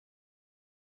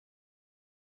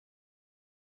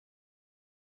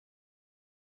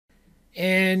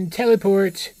and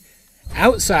teleport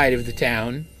outside of the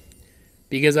town,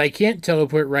 because I can't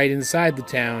teleport right inside the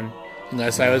town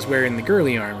unless I was wearing the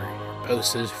girly armor.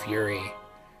 Bosa's Fury.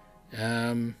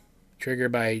 Trigger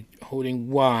by holding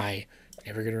Y.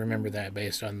 Never gonna remember that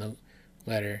based on the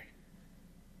letter.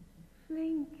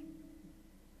 Link.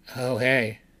 Oh,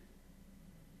 hey.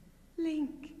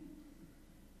 Link.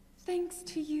 Thanks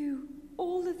to you,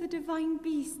 all of the divine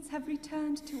beasts have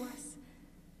returned to us,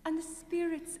 and the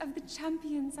spirits of the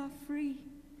champions are free.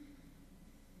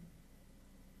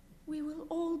 We will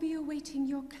all be awaiting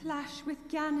your clash with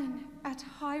Ganon at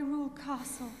Hyrule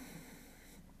Castle.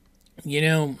 You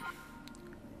know,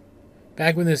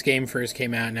 back when this game first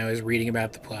came out and I was reading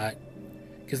about the plot,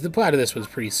 because the plot of this was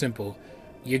pretty simple.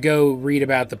 You go read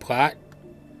about the plot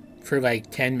for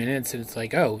like 10 minutes and it's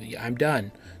like, oh, I'm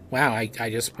done. Wow, I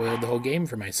just spoiled the whole game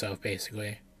for myself,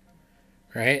 basically.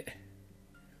 Right?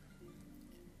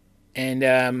 And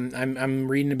I'm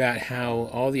reading about how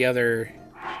all the other...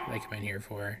 What am I in here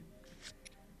for?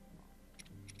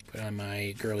 Put on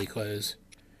my girly clothes.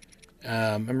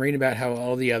 I'm reading about how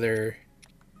all the other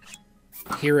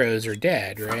heroes are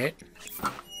dead, right?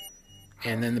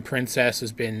 And then the princess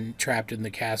has been trapped in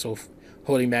the castle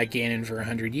holding back Ganon for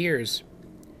 100 years.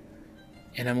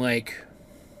 And I'm like,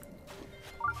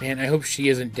 man, I hope she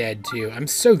isn't dead too. I'm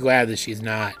so glad that she's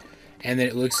not. And that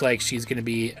it looks like she's going to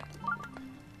be...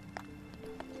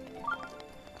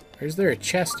 Or is there a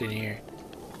chest in here?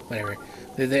 Whatever.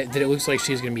 That it looks like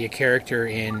she's going to be a character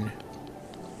in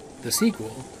the sequel.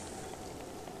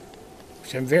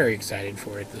 Which I'm very excited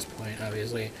for at this point,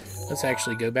 obviously. Let's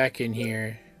actually go back in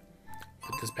here.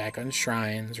 Put this back on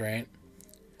shrines, right?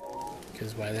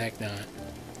 Because why the heck not?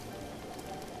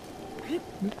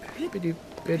 Ba-doop,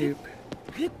 ba-doop.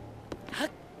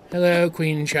 Hello,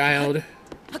 Queen Child.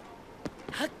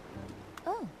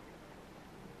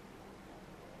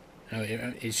 Oh,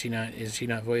 is she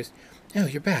not voiced? Oh,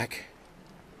 you're back.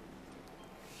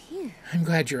 Phew. I'm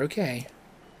glad you're okay.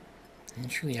 And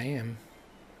truly I am.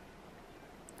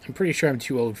 I'm pretty sure I'm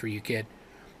too old for you, kid.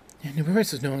 And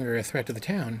Naboris is no longer a threat to the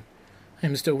town.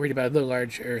 I'm still worried about a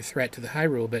larger threat to the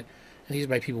Hyrule, but at least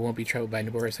my people won't be troubled by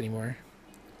Naboris anymore.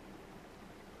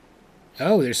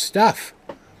 Oh, there's stuff!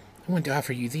 I want to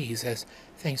offer you these as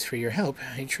thanks for your help.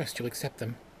 I trust you'll accept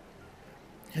them.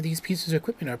 Now, these pieces of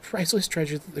equipment are priceless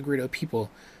treasures of the Gerudo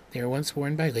people. They were once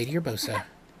worn by Lady Urbosa.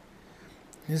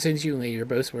 And since you and Lady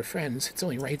Urbosa were friends, it's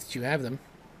only right that you have them.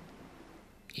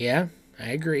 Yeah, I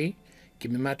agree.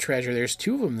 Give me my treasure. There's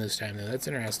 2 of them this time, though. That's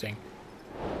interesting.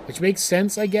 Which makes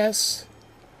sense, I guess.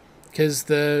 Because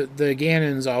the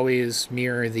Ganons always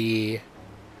mirror the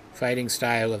fighting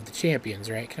style of the champions,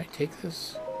 right? Can I take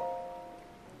this?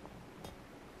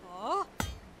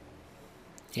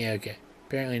 Yeah, okay.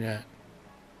 Apparently not.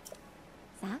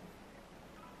 That?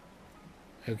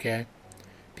 Okay.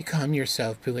 Become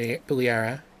yourself,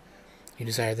 Beliara. You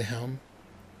desire the helm?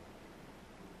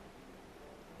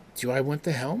 Do I want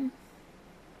the helm?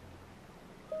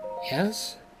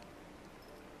 Yes?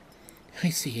 I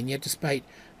see, and yet despite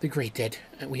the great debt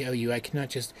we owe you, I cannot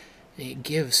just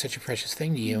give such a precious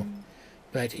thing to you.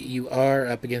 But you are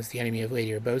up against the enemy of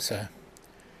Lady Urbosa.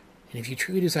 And if you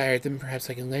truly desire it, then perhaps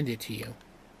I can lend it to you.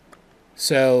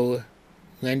 So,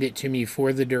 lend it to me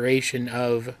for the duration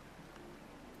of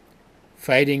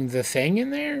fighting the thing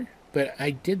in there? But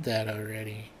I did that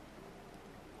already.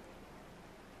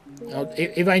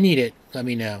 If I need it, let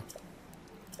me know.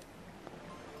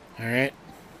 Alright?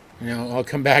 I'll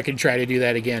come back and try to do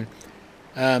that again.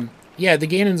 Yeah, the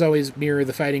Ganons always mirror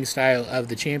the fighting style of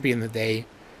the champion that they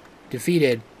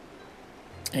defeated.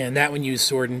 And that one used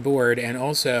sword and board. And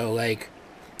also, like,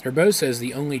 Urbosa is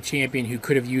the only champion who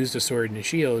could have used a sword and a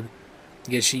shield.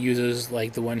 Because she uses,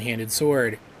 like, the one-handed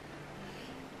sword.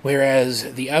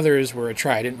 Whereas the others were a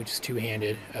trident, which is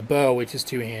two-handed, a bow, which is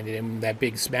two-handed, and that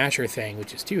big smasher thing,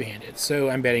 which is two-handed. So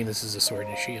I'm betting this is a sword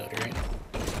and a shield, right?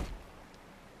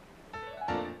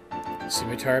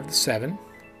 Scimitar of the 7.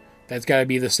 That's got to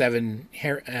be the 7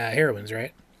 heroines,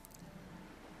 right?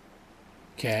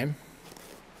 Okay.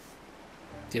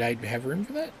 Did I have room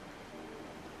for that?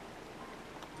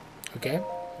 Okay.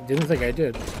 Didn't think I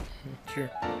did. Sure.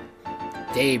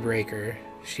 Daybreaker.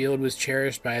 Shield was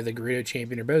cherished by the Gerudo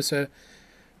champion Urbosa.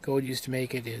 Gold used to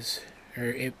make it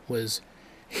it was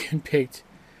handpicked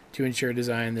to ensure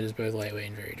design that is both lightweight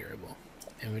and very durable.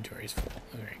 Inventory is full.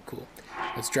 Alright, cool.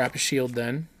 Let's drop a shield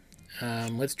then.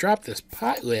 Let's drop this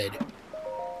pot lid.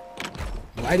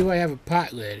 Why do I have a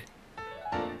pot lid?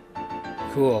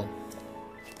 Cool.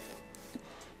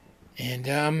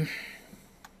 And,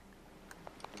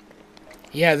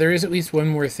 yeah, there is at least one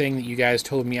more thing that you guys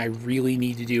told me I really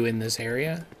need to do in this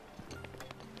area.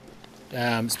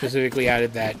 Specifically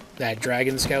added that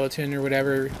dragon skeleton or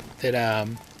whatever that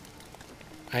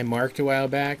I marked a while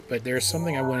back, but there's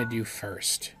something I want to do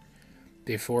first.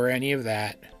 Before any of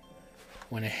that, I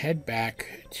want to head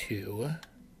back to...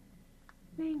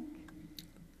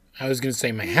 I was going to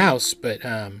say my house, but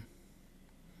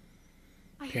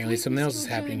apparently something else is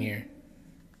happening here.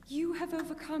 You have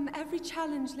overcome every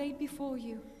challenge laid before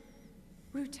you.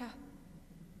 Ruta,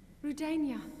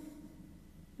 Rudania,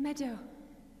 Meadow,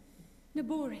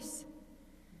 Naboris.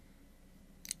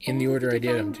 In the order I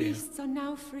did them, too. Beasts are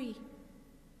now free.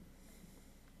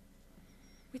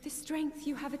 With the strength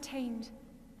you have attained,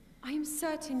 I am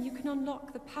certain you can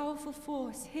unlock the powerful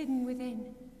force hidden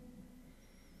within.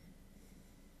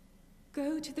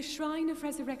 Go to the Shrine of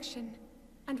Resurrection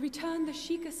and return the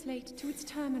Sheikah Slate to its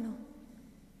terminal.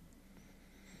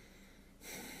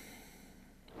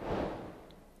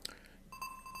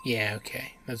 Yeah,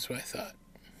 okay. That's what I thought.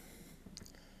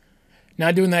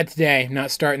 Not doing that today.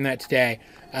 Not starting that today.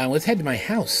 Let's head to my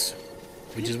house,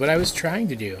 which is what I was trying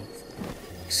to do.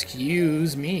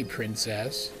 Excuse me,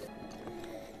 princess.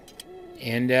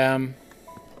 And,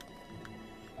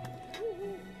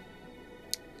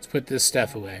 let's put this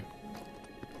stuff away.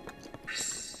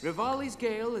 Rivali's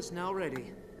Gale is now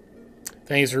ready.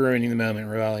 Thanks for ruining the moment,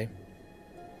 Rivali.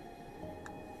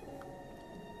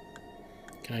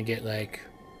 Can I get, like...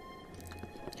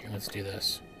 Here, let's do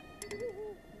this.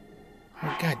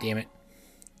 Oh, God damn it.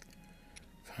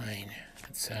 Fine.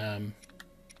 Let's,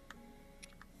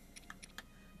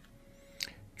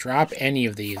 drop any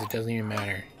of these. It doesn't even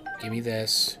matter. Give me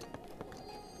this.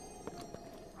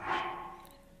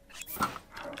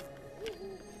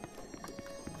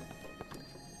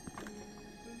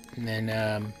 And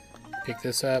then, pick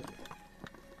this up.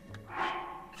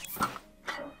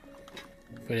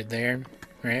 Put it there,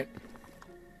 right?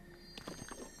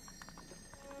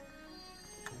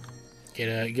 Get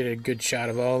a good shot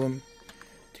of all of them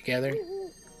together.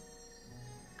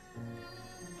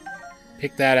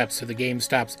 Pick that up so the game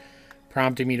stops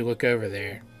prompting me to look over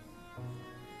there.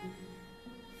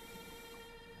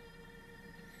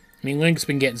 I mean, Link's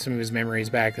been getting some of his memories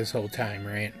back this whole time,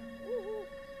 right?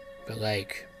 But,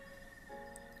 like,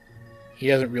 he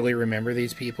doesn't really remember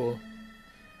these people.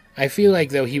 I feel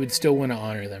like, though, he would still want to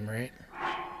honor them, right?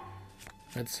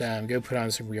 Let's go put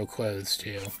on some real clothes,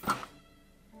 too.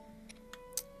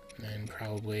 And then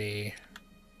probably...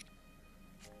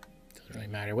 Doesn't really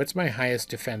matter. What's my highest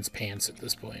defense pants at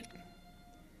this point?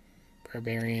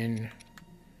 Barbarian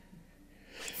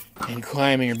and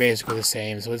climbing are basically the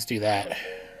same, so let's do that.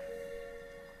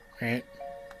 Right?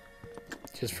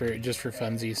 Just for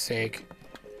funsies' sake.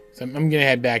 So I'm gonna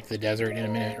head back to the desert in a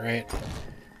minute, right?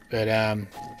 But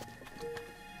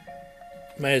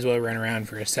might as well run around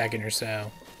for a second or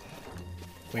so,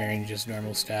 wearing just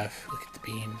normal stuff. Look at the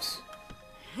beams.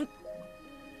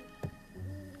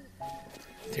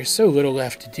 There's so little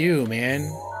left to do, man.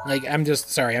 Like, I'm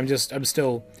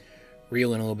still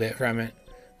reeling a little bit from it.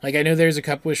 Like, I know there's a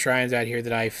couple of shrines out here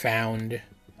that I found,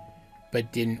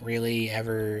 but didn't really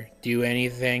ever do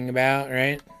anything about,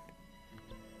 right?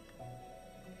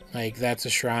 Like, that's a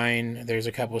shrine. There's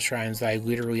a couple of shrines that I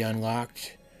literally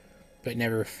unlocked, but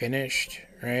never finished,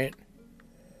 right?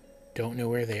 Don't know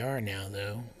where they are now,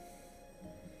 though.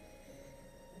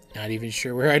 Not even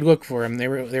sure where I'd look for them.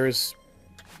 There was...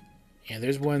 Yeah,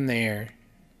 there's one there.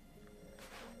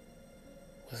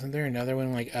 Wasn't there another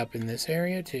one, like, up in this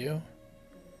area, too?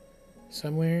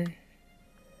 Somewhere?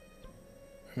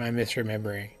 Or am I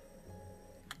misremembering?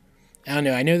 I don't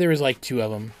know. I know there was, like, two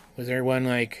of them. Was there one,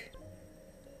 like...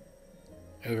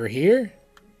 over here?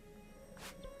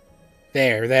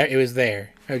 There. It was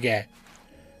there. Okay.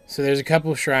 So there's a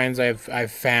couple of shrines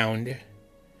I've found,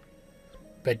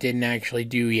 but didn't actually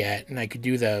do yet. And I could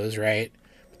do those, right?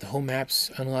 The whole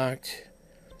map's unlocked.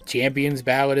 Champion's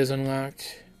Ballad is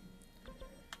unlocked.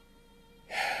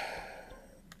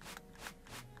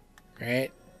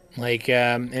 Right? Like,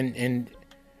 and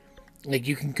like,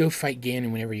 you can go fight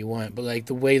Ganon whenever you want, but, like,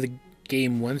 the way the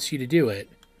game wants you to do it.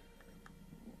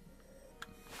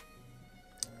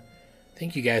 I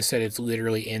think you guys said it's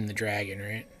literally in the dragon,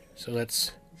 right? So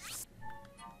let's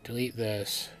delete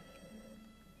this.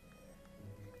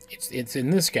 It's in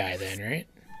this guy then, right?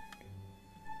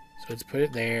 So let's put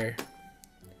it there.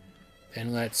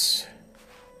 Then let's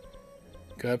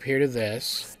go up here to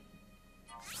this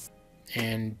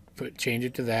and change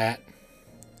it to that.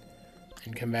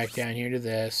 And come back down here to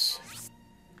this.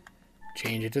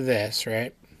 Change it to this,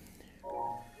 right?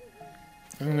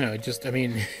 I don't know, I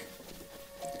mean,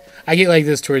 I get like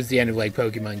this towards the end of, like,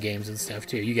 Pokemon games and stuff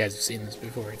too. You guys have seen this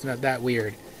before. It's not that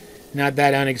weird. Not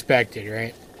that unexpected,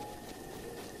 right?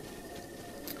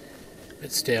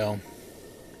 But still.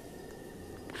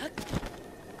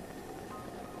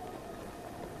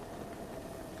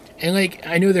 And, like,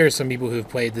 I know there are some people who've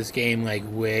played this game, like,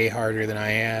 way harder than I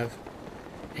have.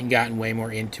 And gotten way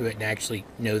more into it and actually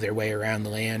know their way around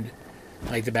the land.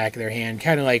 Like the back of their hand.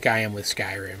 Kind of like I am with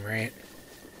Skyrim, right?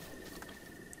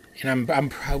 And I'm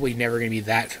probably never going to be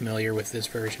that familiar with this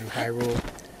version of Hyrule.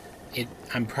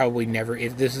 I'm probably never...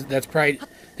 This is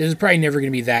probably never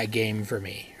going to be that game for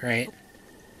me, right?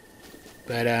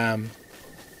 But,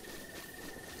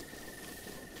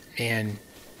 man...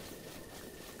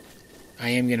 I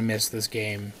am going to miss this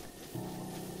game.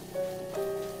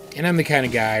 And I'm the kind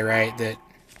of guy, right, that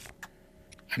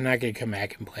I'm not going to come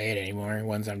back and play it anymore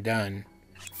once I'm done.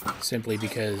 Simply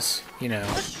because, you know...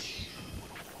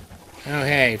 Oh,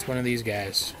 hey, it's one of these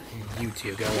guys. You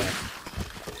two, go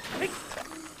away.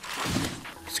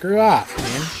 Screw off,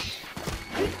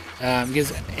 man.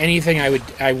 Because anything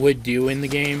I would do in the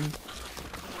game,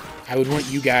 I would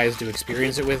want you guys to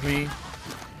experience it with me.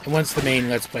 And once the main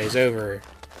Let's Play is over...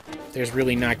 There's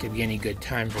really not going to be any good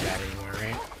time for that anymore,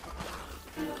 right?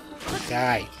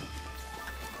 Die.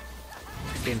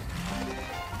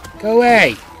 Go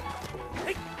away!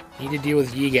 Need to deal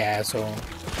with Yiga, asshole.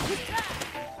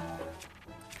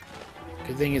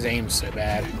 Good thing his aim's so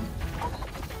bad.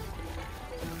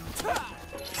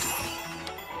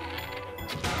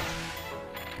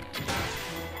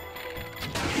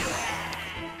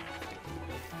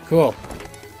 Cool.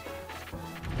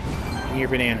 Give me your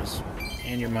bananas.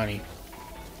 And your money.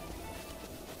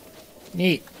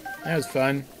 Neat. That was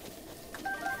fun.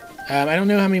 I don't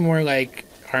know how many more, like,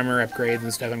 armor upgrades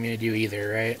and stuff I'm going to do either,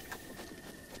 right?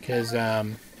 Because,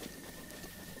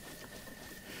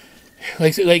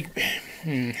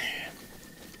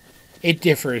 it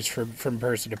differs from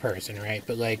person to person, right?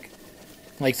 But, like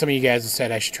some of you guys have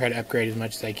said I should try to upgrade as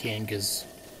much as I can because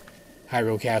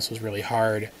Hyrule Castle is really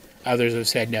hard. Others have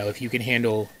said, no, if you can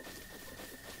handle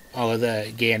all of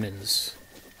the Ganons,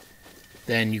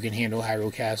 then you can handle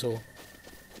Hyrule Castle.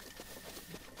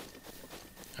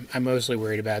 I'm mostly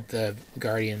worried about the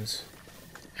Guardians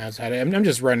outside. I'm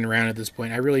just running around at this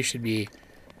point. I really should be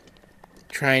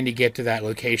trying to get to that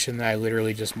location that I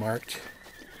literally just marked.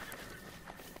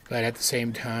 But at the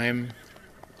same time,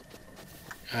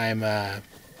 I'm,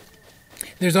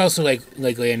 there's also, like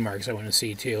landmarks I want to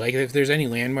see, too. Like, if there's any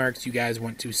landmarks you guys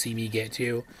want to see me get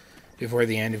to before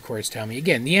the end, of course, tell me.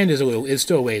 Again, the end is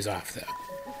still a ways off, though.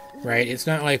 Right? It's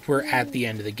not like we're at the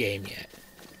end of the game yet.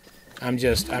 I'm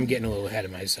getting a little ahead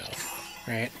of myself.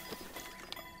 Right?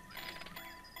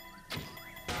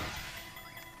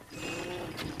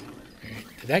 Alright.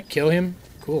 Did that kill him?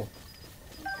 Cool.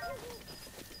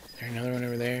 Is there another one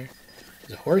over there?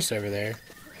 There's a horse over there.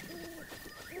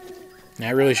 And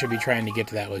I really should be trying to get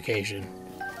to that location.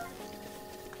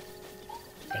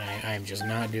 But I'm just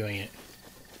not doing it.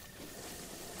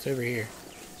 It's over here.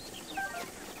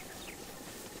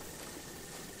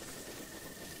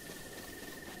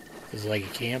 This is like a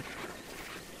camp.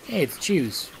 Hey, it's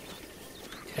shoes.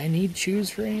 Did I need shoes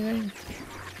for anything?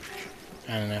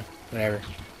 I don't know. Whatever.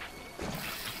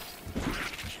 Is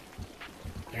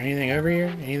there anything over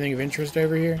here? Anything of interest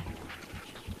over here?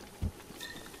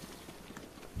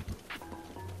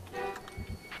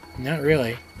 Not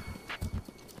really.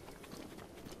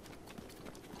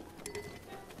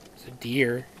 It's a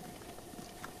deer.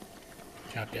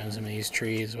 Chop down some of these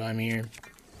trees while I'm here.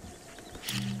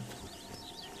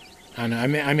 I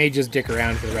don't know. I may just dick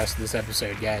around for the rest of this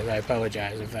episode, guys. I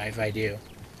apologize if I do.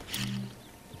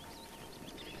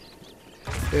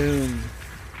 Boom.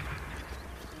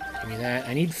 Give me that.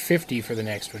 I need 50 for the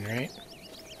next one, right?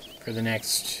 For the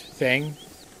next thing.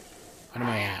 What am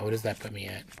I at? What does that put me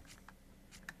at?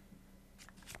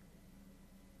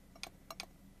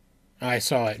 Oh, I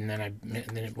saw it, and then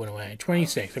it went away.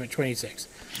 26. I'm at 26.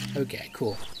 Okay,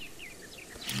 cool.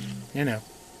 No.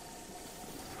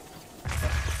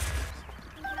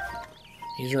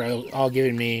 These are all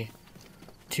giving me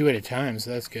 2 at a time, so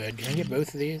that's good. Can I get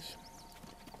both of these?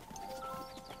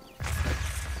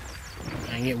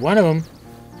 I can get one of them.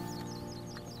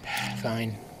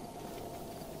 Fine.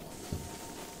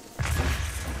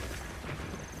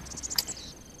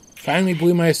 Finally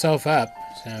blew myself up,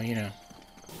 so, you know.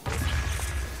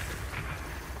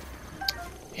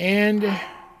 And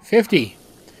 50.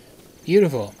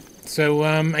 Beautiful. So,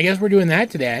 I guess we're doing that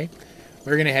today.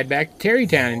 We're going to head back to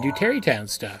Terrytown and do Terrytown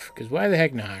stuff. Because why the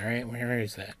heck not, right? Where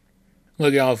is that?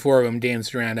 Look at all 4 of them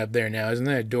dancing around up there now. Isn't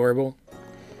that adorable?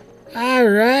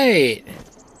 Alright.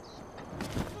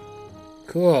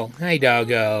 Cool. Hi,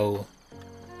 doggo.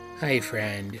 Hi,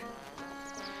 friend.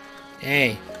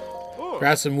 Hey.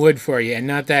 Brought some wood for you, and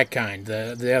not that kind.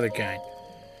 The other kind.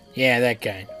 Yeah, that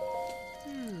guy.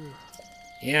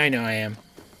 Yeah, I know I am.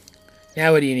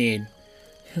 Now what do you need?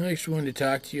 I just wanted to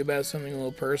talk to you about something a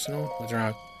little personal. What's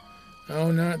wrong?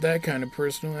 Oh, not that kind of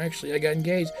personal. Actually, I got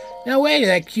engaged. No way,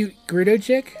 that cute Gerudo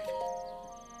chick?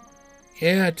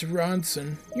 Yeah, to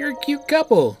Ronson. You're a cute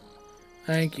couple.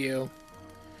 Thank you.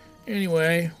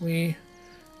 Anyway, we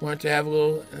want to have a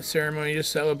little ceremony to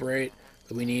celebrate,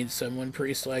 but we need someone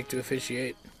priest-like to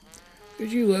officiate.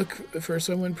 Could you look for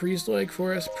someone priest-like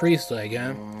for us? Priest-like,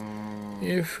 huh?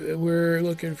 If we're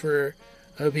looking for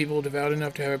other people devout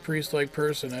enough to have a priest-like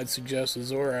person, I'd suggest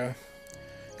Zora.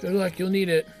 Good luck, you'll need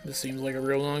it. This seems like a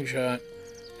real long shot.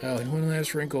 Oh, and one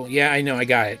last wrinkle. Yeah, I know, I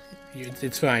got it.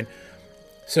 It's fine.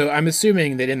 So I'm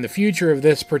assuming that in the future of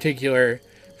this particular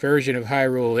version of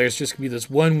Hyrule, there's just going to be this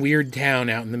one weird town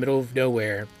out in the middle of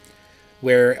nowhere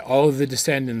where all of the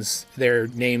descendants, their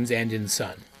names end in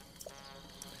son.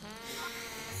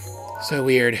 So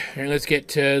weird. All right, let's get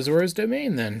to Zora's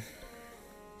domain then.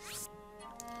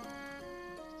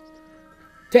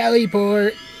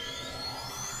 Teleport!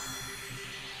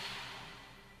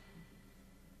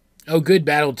 Oh, good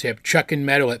battle tip. Chucking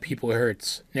metal at people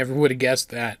hurts. Never would have guessed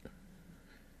that.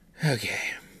 Okay.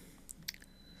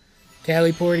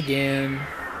 Teleport again.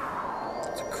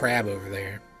 There's a crab over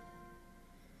there.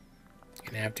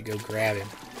 Gonna have to go grab him.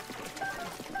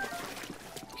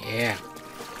 Yeah.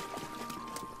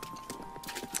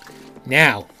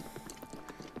 Now,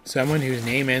 someone whose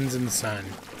name ends in son.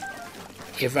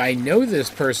 If I know this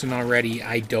person already,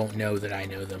 I don't know that I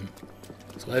know them.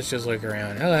 So let's just look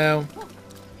around. Hello.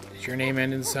 Does your name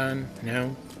end in son?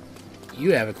 No?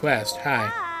 You have a quest.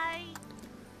 Hi.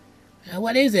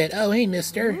 What is it? Oh, hey,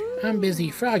 mister. I'm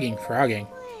busy frogging. Frogging?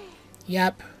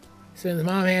 Yep. Since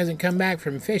Mom hasn't come back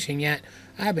from fishing yet,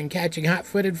 I've been catching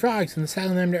hot-footed frogs and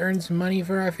selling them to earn some money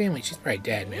for our family. She's probably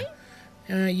dead,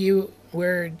 man. You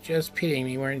were just pitying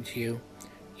me, weren't you?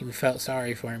 You felt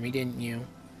sorry for me, didn't you?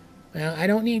 Well, I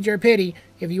don't need your pity.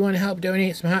 If you want to help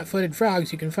donate some hot-footed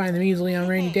frogs, you can find them easily on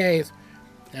rainy days.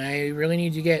 I really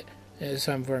need you to get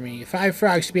some for me. 5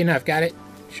 frogs should be enough. Got it?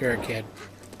 Sure, kid.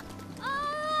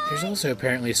 There's also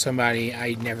apparently somebody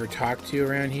I never talked to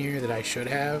around here that I should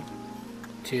have,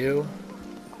 too.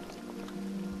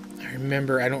 I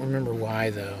don't remember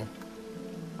why, though.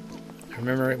 I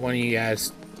remember one of you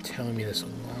guys telling me this a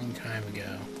long time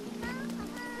ago.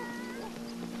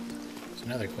 There's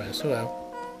another quest. Hello.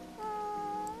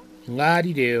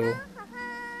 La-de-doo.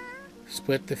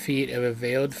 Split the feet of a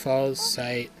veiled falls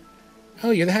sight.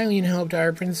 Oh, you're the Hylian who helped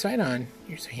our Prince Sidon.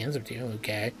 You're so handsome, too.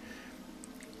 Okay.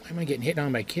 Why am I getting hit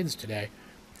on by kids today?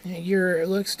 Your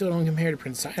looks still don't compare to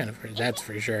Prince Sidon, that's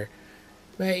for sure.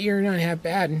 But you're not half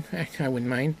bad. I wouldn't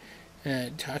mind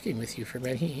talking with you for a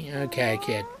bit. Okay,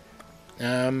 kid.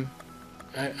 I'm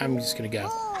just gonna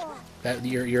go.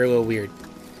 You're a little weird.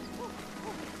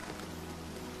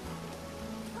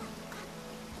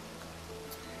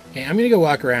 Okay, I'm gonna go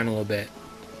walk around a little bit.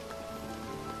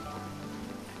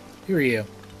 Who are you?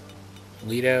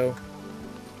 Lido.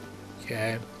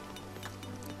 Okay.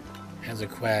 Has a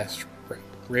quest.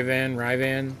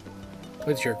 Ryvan.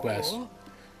 What's your quest?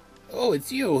 Oh,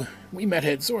 it's you. We met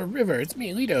at Zora River. It's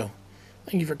me, Lido.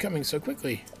 Thank you for coming so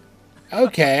quickly.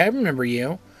 Okay, I remember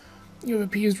you. You have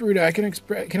appeased Ruda. I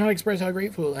cannot express how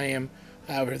grateful I am.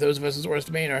 However, those of us in Zora's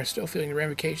domain are still feeling the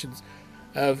ramifications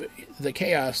of the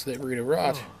chaos that Ruda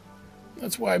wrought.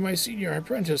 That's why my senior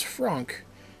apprentice, Franck,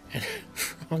 and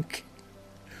Franck,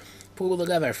 pull the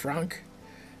leather, Franck,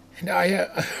 and I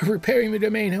are repairing the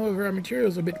domain. However, our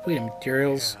materials are a bit depleted.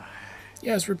 Materials?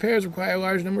 Yes, repairs require a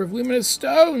large number of luminous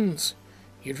stones.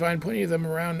 You'd find plenty of them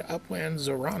around upland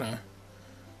Zorana.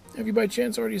 Have you by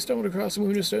chance already stumbled across some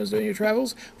luminous stones during your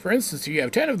travels? For instance, if you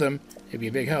have 10 of them, it'd be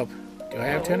a big help. Do I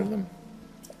have 10 of them?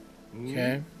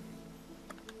 Okay.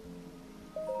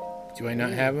 Do I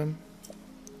not have them?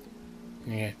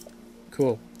 Yeah.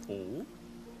 Cool.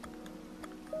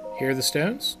 Here are the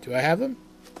stones. Do I have them?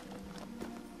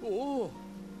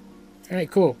 Alright,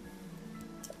 cool.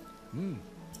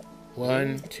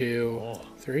 1, 2,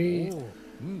 3,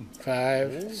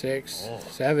 5, 6,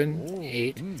 7,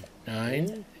 8,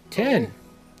 9, 10.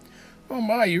 Oh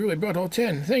my, you really brought all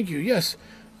 10. Thank you, yes.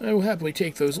 I will happily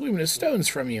take those luminous stones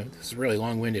from you. This is really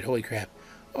long-winded, holy crap.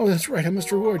 Oh, that's right, I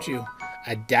must reward you.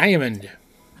 A diamond.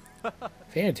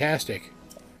 Fantastic.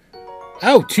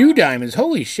 Oh, 2 diamonds.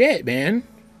 Holy shit, man.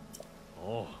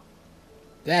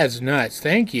 That's nuts.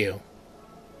 Thank you.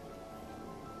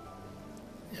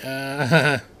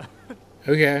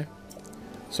 Okay.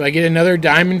 So I get another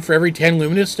diamond for every 10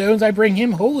 luminous stones I bring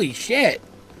him? Holy shit.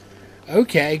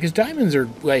 Okay, because diamonds are,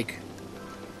 like,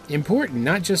 important.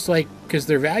 Not just, like, because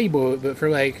they're valuable, but for,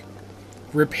 like,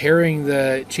 repairing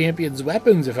the champion's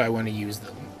weapons if I want to use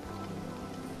them.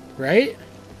 Right?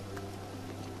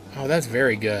 Oh, that's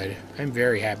very good. I'm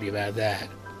very happy about that.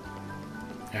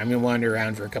 I'm going to wander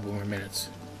around for a couple more minutes.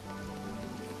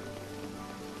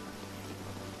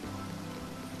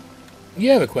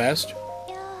 You have a quest.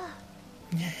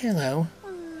 Hello.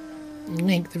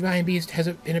 Link, the Divine Beast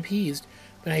hasn't been appeased,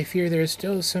 but I fear there is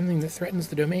still something that threatens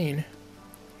the domain.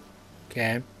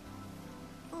 Okay.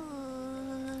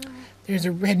 There's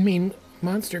a red mane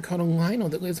monster called a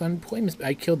Lynel that lives on Poemus.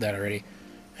 I killed that already.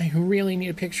 I really need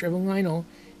a picture of a Lynel.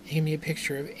 Give me a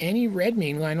picture of any red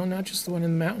mane Lynel, not just the one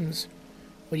in the mountains.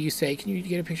 What do you say? Can you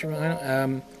get a picture of a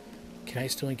Lynel? Can I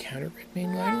still encounter red mane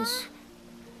Lynels?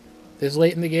 This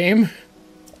late in the game?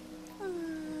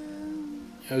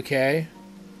 Okay.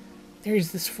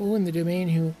 There's this fool in the domain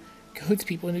who goads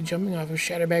people into jumping off of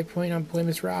Shadowback Point on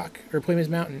Poemus Rock, or Poemus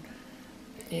Mountain.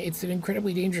 It's an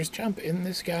incredibly dangerous jump, and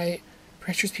this guy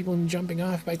pressures people into jumping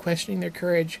off by questioning their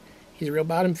courage. He's a real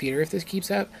bottom feeder. If this keeps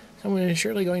up, someone is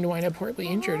surely going to wind up horribly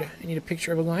injured. I need a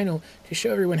picture of a Lynel to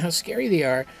show everyone how scary they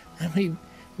are. That way,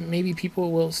 maybe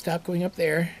people will stop going up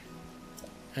there.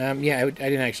 Yeah, I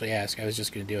didn't actually ask. I was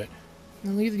just going to do it.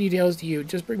 I'll leave the details to you.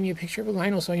 Just bring me a picture of a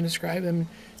Lynel so I can describe them in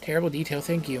terrible detail.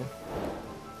 Thank you.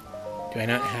 Do I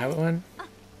not have one?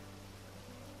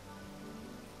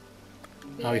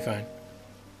 I'll be fine.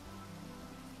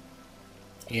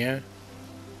 Yeah?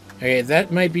 Okay,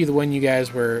 that might be the one you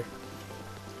guys were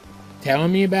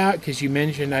telling me about, because you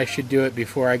mentioned I should do it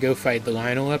before I go fight the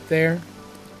Lynel up there.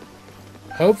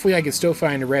 Hopefully I can still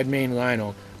find a red mane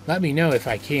Lynel. Let me know if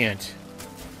I can't.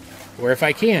 Or if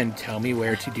I can, tell me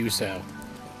where to do so.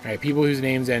 Alright, people whose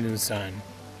names end in Sun.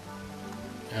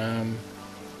 I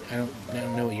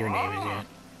don't know what your name is yet.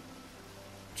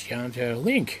 Gianto.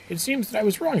 Link, it seems that I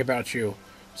was wrong about you.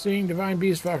 Seeing Divine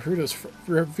Beast Valhrudos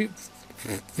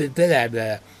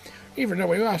even though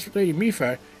we lost Lady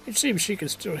Mifa, it seems she can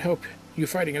still help you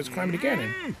fight against Climate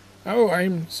again. Oh,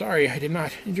 I'm sorry, I did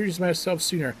not introduce myself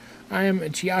sooner. I am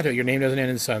Giotto. Your name doesn't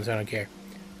end in Sun, so I don't care.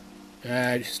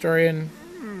 Historian.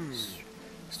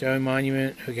 Stone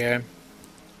Monument. Okay.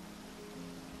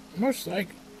 Most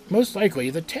likely,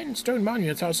 the 10 stone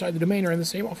monuments outside the domain are in the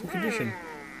same awful condition.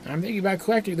 I'm thinking about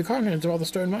collecting the contents of all the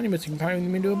stone monuments and compiling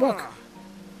them into a book.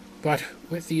 But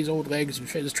with these old legs and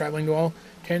fins traveling to all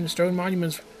 10 stone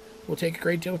monuments will take a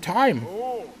great deal of time.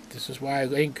 This is why,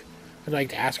 Link, I'd like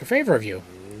to ask a favor of you.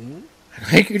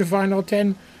 I'd like you to find all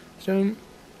 10 stone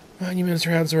monuments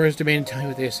around Zora's domain and tell me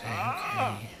what they say.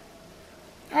 Okay.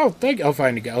 Oh,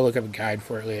 I'll look up a guide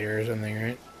for it later or something,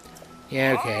 right?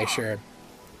 Yeah, okay, sure.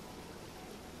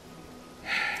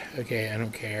 Okay, I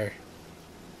don't care.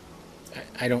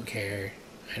 I don't care.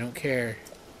 I don't care.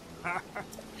 I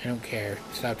don't care.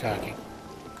 Stop talking.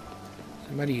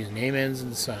 Somebody whose name ends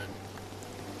in Sun.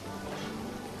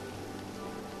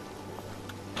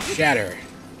 Shatter.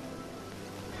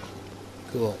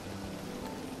 Cool.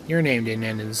 Your name didn't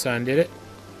end in Sun, did it?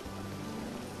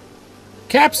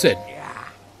 Capson!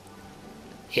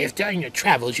 If during your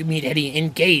travels you meet any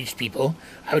engaged people,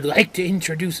 I would like you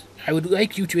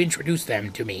to introduce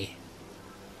them to me.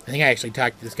 I think I actually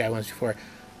talked to this guy once before.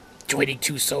 Joining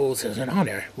two souls is an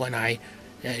honor, one I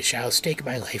shall stake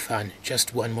my life on.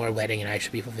 Just one more wedding and I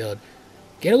shall be fulfilled.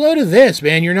 Get a load of this,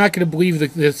 man. You're not going to believe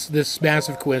this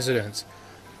massive coincidence.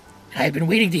 I've been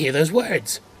waiting to hear those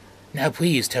words. Now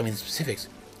please tell me the specifics.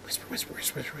 Whisper, whisper,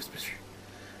 whisper, whisper, whisper.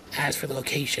 As for the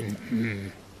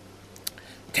location,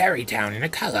 Tarrytown in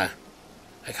Akala.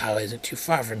 Akala isn't too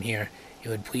far from here. It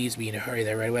would please be in a hurry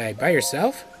there right away. By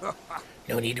yourself?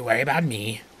 No need to worry about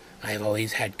me. I have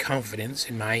always had confidence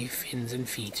in my fins and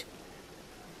feet.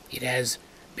 It has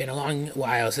been a long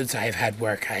while since I have had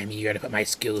work. I am eager to put my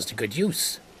skills to good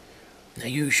use. Now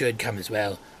you should come as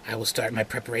well. I will start my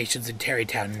preparations in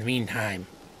Tarrytown in the meantime.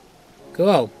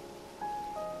 Cool.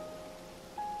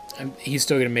 He's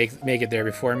still going to make it there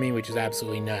before me, which is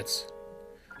absolutely nuts.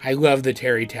 I love the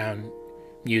Tarrytown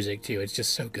music, too. It's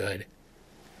just so good.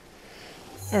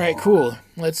 Alright, cool.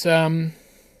 Let's, head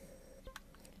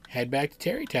back to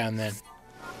Tarrytown, then.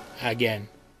 Again.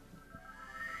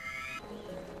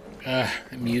 The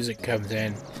music comes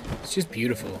in. It's just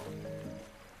beautiful.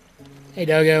 Hey,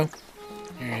 Doggo.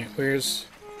 Alright, where's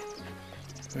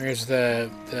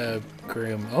the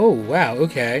groom? Oh, wow,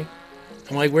 okay.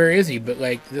 I'm like, where is he? But,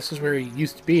 like, this is where he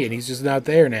used to be, and he's just not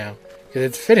there now. Because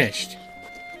it's finished.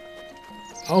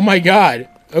 Oh my god.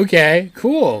 Okay,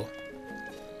 cool.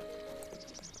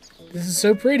 This is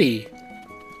so pretty.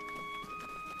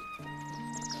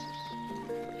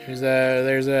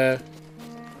 There's a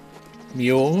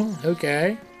mule.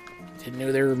 Okay. Didn't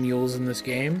know there were mules in this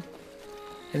game.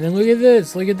 And then look at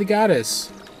this. Look at the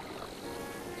goddess.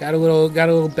 Got a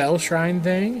little bell shrine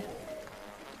thing.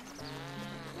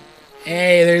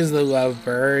 Hey, there's the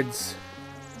lovebirds.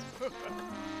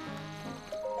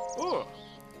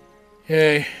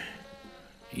 Hey,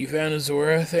 you found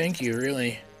Azora? Thank you,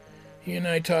 really. He and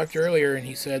I talked earlier, and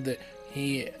he said that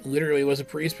he literally was a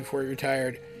priest before he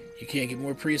retired. You can't get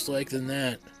more priest-like than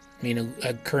that. I mean,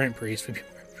 a current priest would be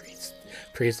more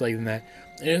priest-like than that.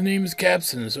 And his name is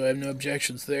Jacobsen, so I have no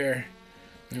objections there.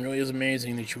 It really is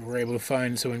amazing that you were able to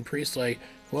find someone priest-like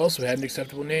who also had an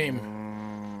acceptable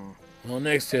name. Well,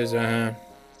 next is,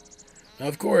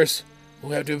 of course,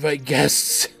 we'll have to invite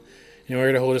guests in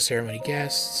order to hold a ceremony.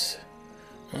 Guests.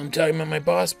 Well, I'm talking about my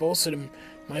boss, Bolson, and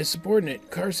my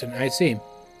subordinate, Carson. I see.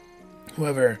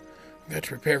 However, I've got to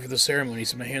prepare for the ceremony,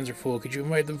 so my hands are full. Could you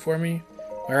invite them for me?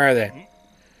 Where are they?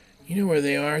 You know where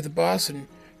they are. The boss and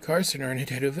Carson are in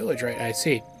Nintendo Village, right? I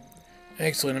see.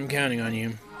 Excellent, I'm counting on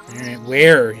you. Alright,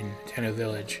 where in Nintendo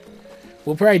Village?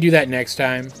 We'll probably do that next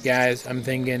time, guys, I'm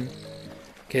thinking.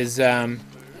 Because, I'm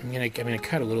gonna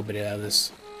cut a little bit out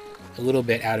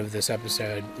of this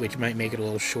episode, which might make it a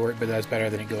little short, but that's better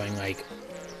than it going, like,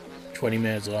 20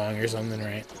 minutes long or something,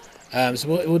 right? So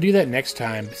we'll do that next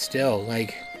time, but still,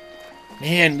 like,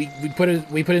 man,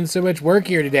 we put in so much work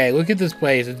here today. Look at this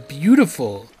place, it's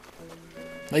beautiful.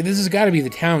 Like, this has got to be the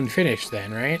town finished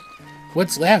then, right?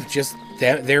 What's left? Just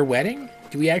their wedding?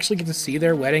 Do we actually get to see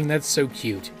their wedding? That's so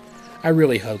cute. I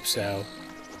really hope so.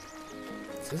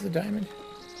 Is this a diamond?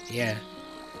 Yeah.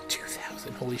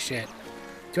 2,000. Holy shit.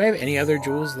 Do I have any other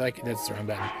jewels that I can... That's the wrong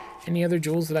button. Any other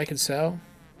jewels that I can sell?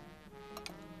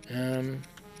 Where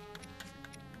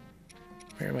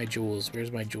are my jewels?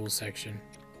 Where's my jewels section?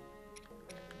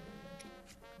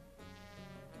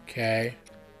 Okay.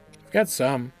 I've got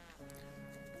some.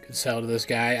 Could sell to this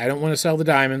guy. I don't want to sell the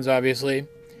diamonds, obviously.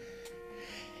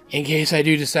 In case I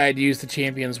do decide to use the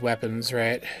champion's weapons,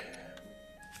 right?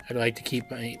 I'd like to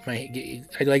keep I'd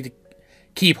like to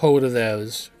keep hold of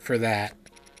those for that.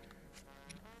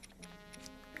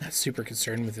 Not super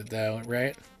concerned with it though,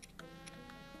 right?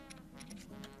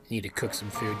 Need to cook some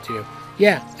food too.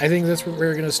 Yeah, I think that's where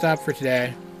we're gonna stop for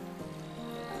today.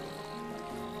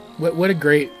 What a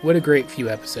great few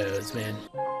episodes, man.